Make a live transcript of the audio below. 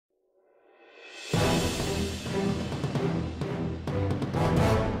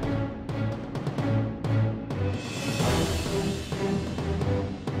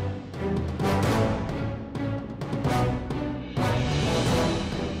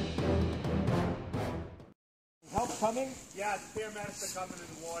coming? Yeah, the paramedics are coming in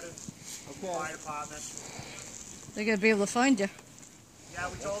the water. Okay. Fire department. They're going to be able to find you. Yeah,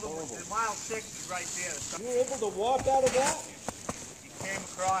 we told them the mile 6 is right there. You were able to walk out of that? He came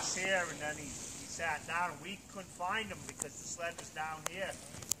across here and then he sat down. We couldn't find him because the sled was down here.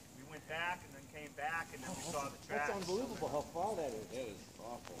 We went back and then came back and then we saw the tracks. That's unbelievable how far that is. That is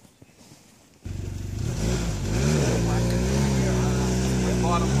awful.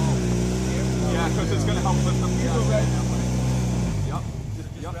 Bottom low. Yeah, because it's going to help lift them. Yep.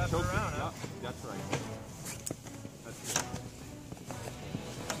 Yep. Choke around, huh? That's right. That's good.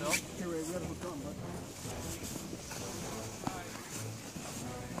 No? Here, Ray, we got to hook on, bud.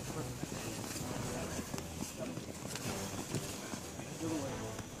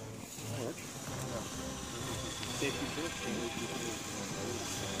 Safety first.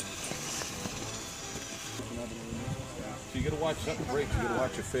 So you got to watch something break. You got to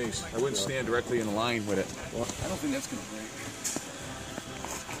watch your face. I wouldn't stand directly in line with it. Well, I don't think that's going to break.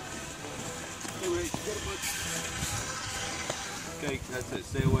 Okay, that's it.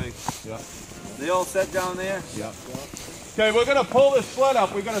 Stay away. Yeah. They all set down there? Yeah. Okay, we're going to pull this sled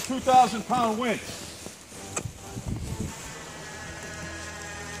up. We got a 2,000-pound winch.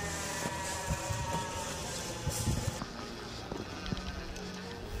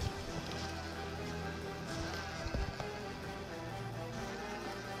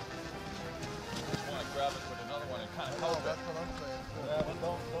 Grab it with another one and kind of help it. That's what I'm saying. Yeah, but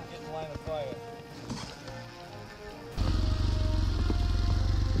don't get in line of fire.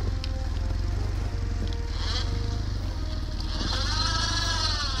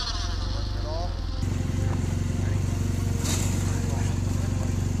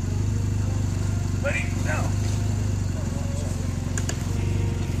 Ready? Now.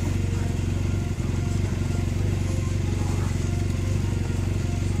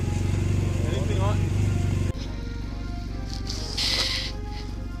 Anything on?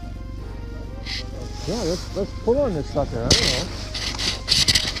 Yeah, let's pull on this sucker. I don't know.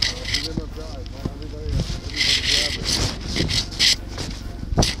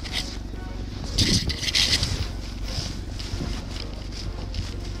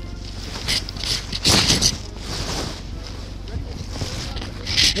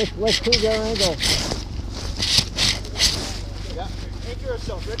 Let's change our angle. Yeah, anchor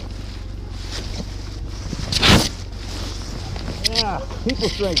yourself, Rick. Yeah, people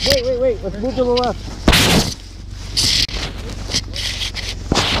strength. Wait. Let's move to the left.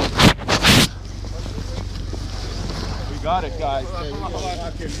 We got it, guys. Okay,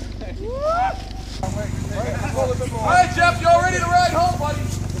 All right, Jeff, you all ready to ride home, buddy?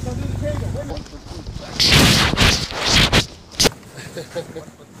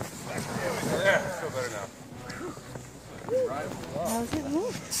 Yeah, I feel better now. How's it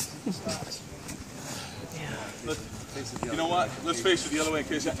move? You know what? Let's face it the other way in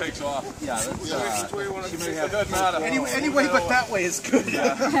case it takes off. Yeah, that's where you want to be. It doesn't matter. Any way but that way is good.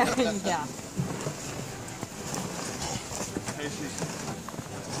 Yeah.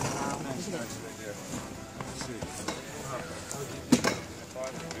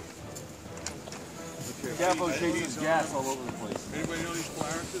 Careful, chasing gas all over the place. Anybody know these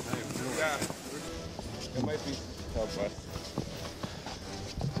Clarences? Yeah. It might be tough, but.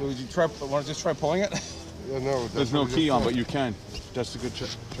 So would you want to just try pulling it? Yeah, no. There's no key on, but you can. That's a good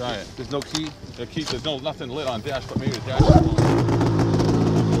try it. There's no key? The key, there's nothing lit on dash, but maybe the dash is on.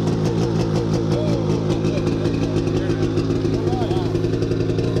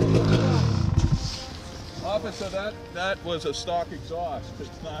 Opposite of that was a stock exhaust.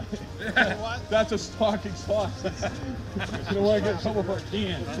 It's not. What? That's a stock exhaust. You don't want to get in trouble for a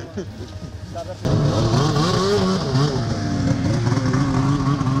can.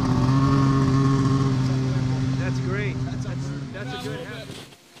 That's great. That's a good habit.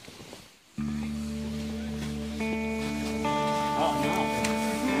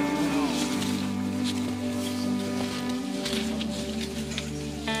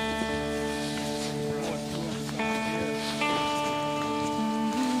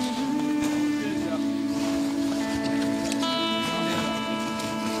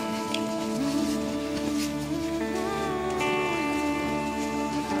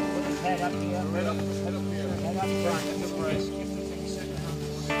 Head up here. Head up here. Head up front. Keep the thing sitting down.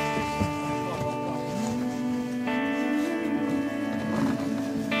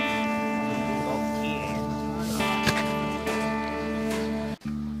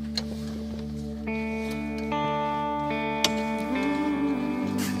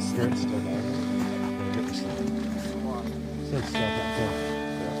 Skirt's still down. Get the slide.